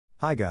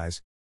Hi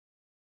guys.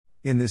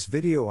 In this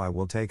video I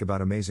will take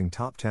about amazing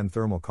top 10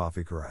 thermal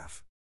coffee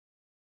carafe.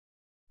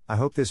 I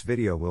hope this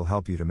video will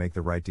help you to make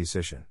the right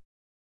decision.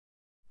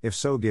 If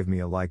so, give me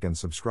a like and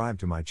subscribe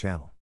to my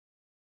channel.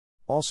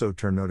 Also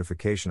turn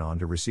notification on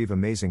to receive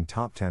amazing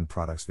top 10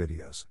 products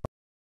videos.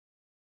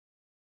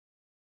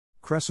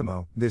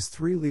 Cresimo, this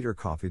 3-liter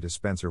coffee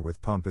dispenser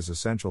with pump is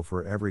essential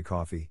for every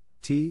coffee,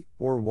 tea,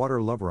 or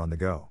water lover on the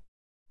go.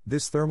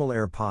 This thermal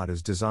Airpot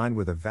is designed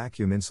with a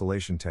vacuum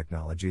insulation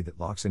technology that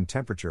locks in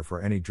temperature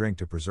for any drink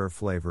to preserve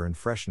flavor and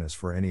freshness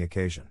for any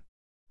occasion.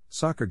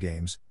 Soccer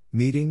games,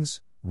 meetings,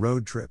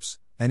 road trips,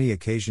 any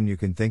occasion you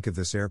can think of,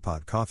 this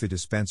Airpot coffee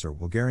dispenser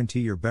will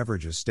guarantee your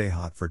beverages stay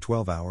hot for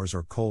 12 hours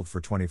or cold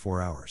for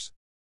 24 hours.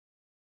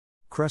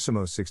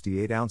 Cresimo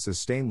 68 ounces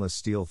stainless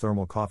steel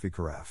thermal coffee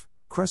carafe.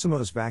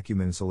 Cresimo's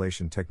vacuum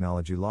insulation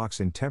technology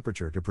locks in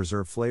temperature to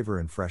preserve flavor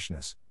and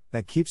freshness,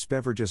 that keeps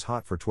beverages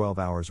hot for 12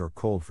 hours or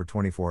cold for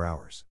 24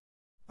 hours.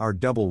 Our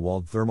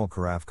double-walled thermal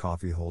carafe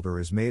coffee holder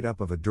is made up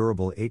of a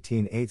durable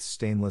 18/8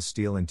 stainless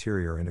steel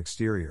interior and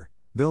exterior,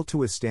 built to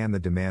withstand the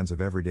demands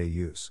of everyday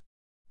use.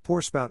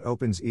 Pour spout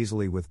opens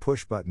easily with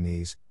push-button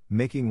ease,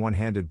 making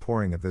one-handed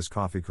pouring of this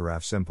coffee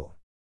carafe simple.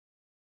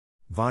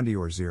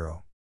 Vondior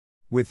Zero.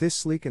 With this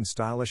sleek and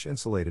stylish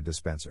insulated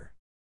dispenser.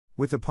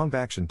 With a pump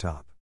action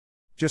top.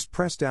 Just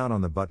press down on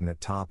the button at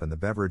top and the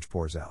beverage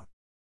pours out.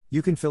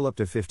 You can fill up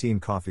to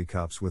 15 coffee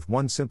cups with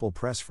one simple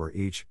press for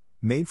each,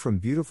 made from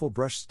beautiful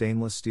brushed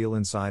stainless steel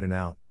inside and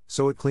out,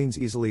 so it cleans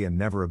easily and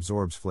never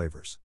absorbs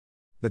flavors.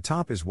 The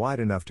top is wide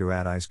enough to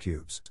add ice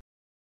cubes.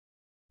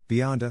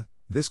 Beyonda,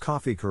 this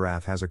coffee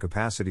carafe has a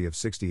capacity of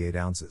 68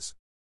 ounces.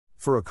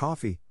 For a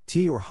coffee,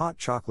 tea or hot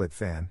chocolate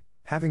fan,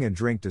 having a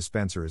drink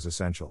dispenser is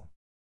essential.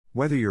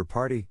 Whether you're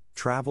party,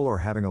 travel or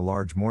having a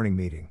large morning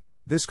meeting,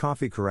 this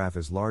coffee carafe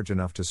is large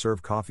enough to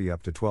serve coffee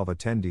up to 12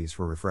 attendees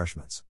for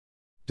refreshments.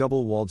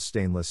 Double-walled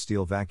stainless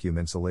steel vacuum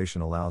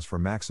insulation allows for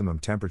maximum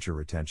temperature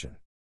retention.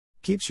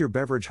 Keeps your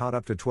beverage hot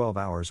up to 12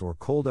 hours or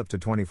cold up to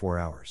 24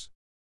 hours.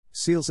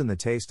 Seals in the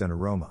taste and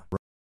aroma.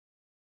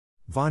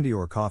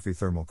 Vondior Coffee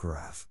Thermal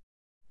Carafe.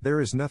 There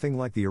is nothing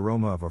like the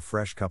aroma of a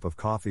fresh cup of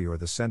coffee or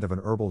the scent of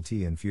an herbal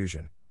tea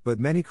infusion, but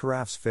many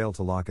carafes fail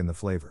to lock in the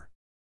flavor.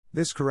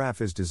 This carafe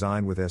is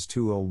designed with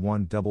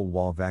S201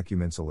 double-wall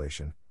vacuum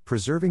insulation,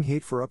 preserving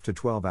heat for up to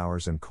 12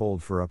 hours and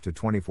cold for up to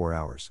 24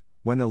 hours,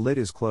 when the lid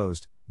is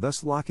closed,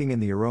 thus locking in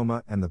the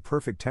aroma and the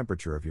perfect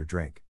temperature of your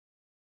drink.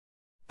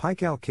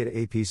 PYKAL Kit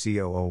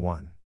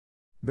APC001.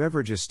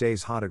 Beverages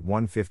stays hot at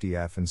 150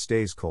 F and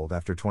stays cold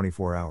after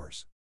 24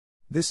 hours.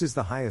 This is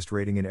the highest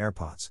rating in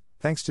Airpots,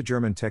 thanks to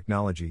German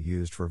technology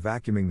used for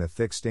vacuuming the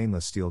thick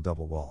stainless steel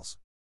double walls.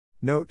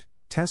 Note,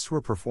 tests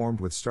were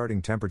performed with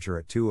starting temperature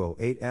at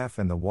 208 F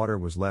and the water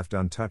was left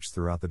untouched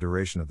throughout the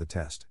duration of the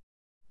test.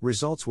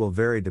 Results will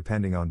vary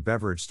depending on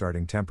beverage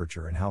starting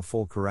temperature and how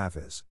full carafe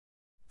is.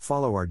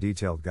 Follow our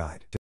detailed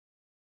guide.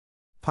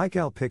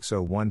 PYKAL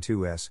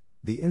PYK012S,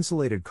 the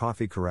insulated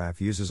coffee carafe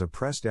uses a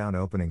press-down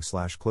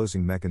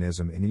opening/closing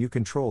mechanism and you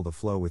control the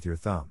flow with your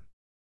thumb.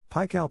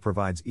 PYKAL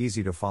provides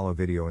easy-to-follow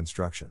video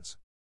instructions.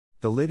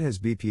 The lid has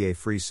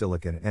BPA-free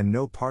silicone and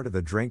no part of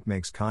the drink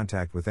makes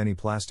contact with any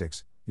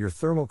plastics. Your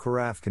thermal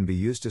carafe can be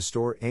used to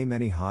store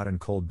many hot and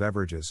cold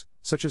beverages,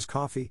 such as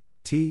coffee,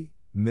 tea,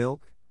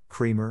 milk,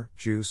 creamer,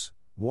 juice,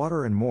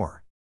 water and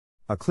more.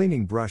 A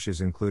cleaning brush is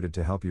included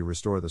to help you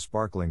restore the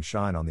sparkling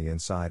shine on the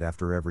inside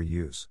after every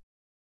use.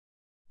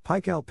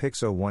 PYKAL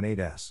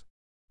PYK018S.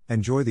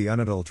 Enjoy the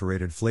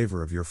unadulterated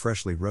flavor of your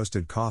freshly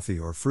roasted coffee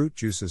or fruit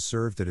juices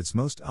served at its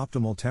most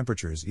optimal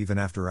temperatures even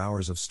after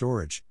hours of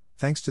storage,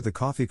 thanks to the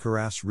coffee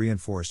carafe's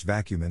reinforced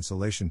vacuum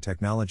insulation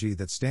technology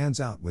that stands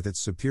out with its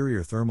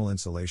superior thermal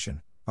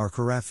insulation. Our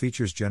carafe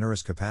features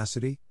generous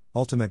capacity,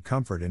 ultimate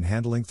comfort in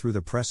handling through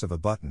the press of a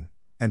button,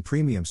 and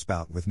premium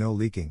spout with no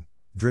leaking,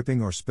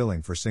 dripping or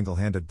spilling for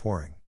single-handed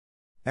pouring.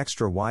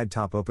 Extra wide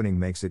top opening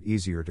makes it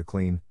easier to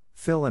clean,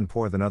 fill and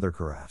pour than other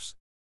carafes.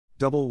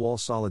 Double-wall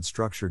solid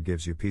structure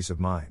gives you peace of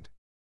mind.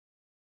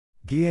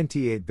 GiNT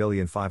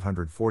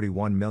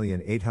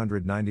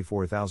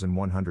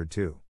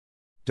 8,541,894,102.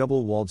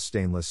 Double-walled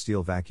stainless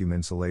steel vacuum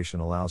insulation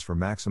allows for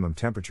maximum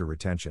temperature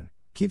retention,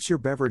 keeps your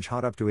beverage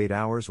hot up to 8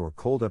 hours or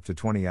cold up to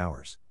 20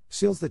 hours,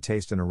 seals the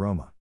taste and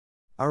aroma.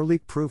 Our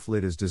leak-proof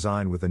lid is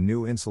designed with a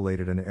new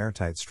insulated and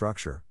airtight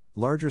structure,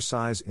 larger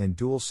size and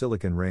dual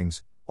silicone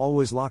rings,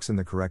 always locks in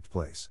the correct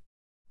place.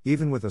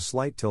 Even with a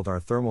slight tilt, our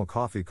thermal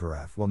coffee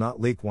carafe will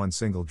not leak one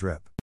single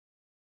drip.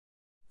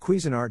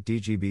 Cuisinart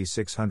DGB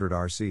 600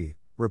 RC,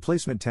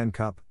 replacement 10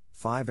 cup,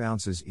 5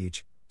 ounces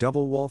each,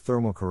 double-wall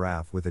thermal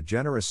carafe with a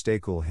generous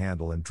stay-cool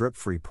handle and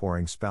drip-free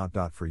pouring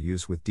spout. For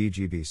use with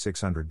DGB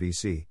 600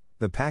 BC,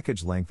 the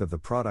package length of the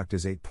product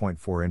is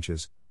 8.4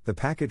 inches, the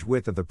package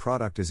width of the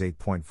product is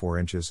 8.4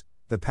 inches,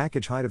 the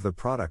package height of the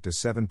product is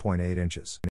 7.8 inches.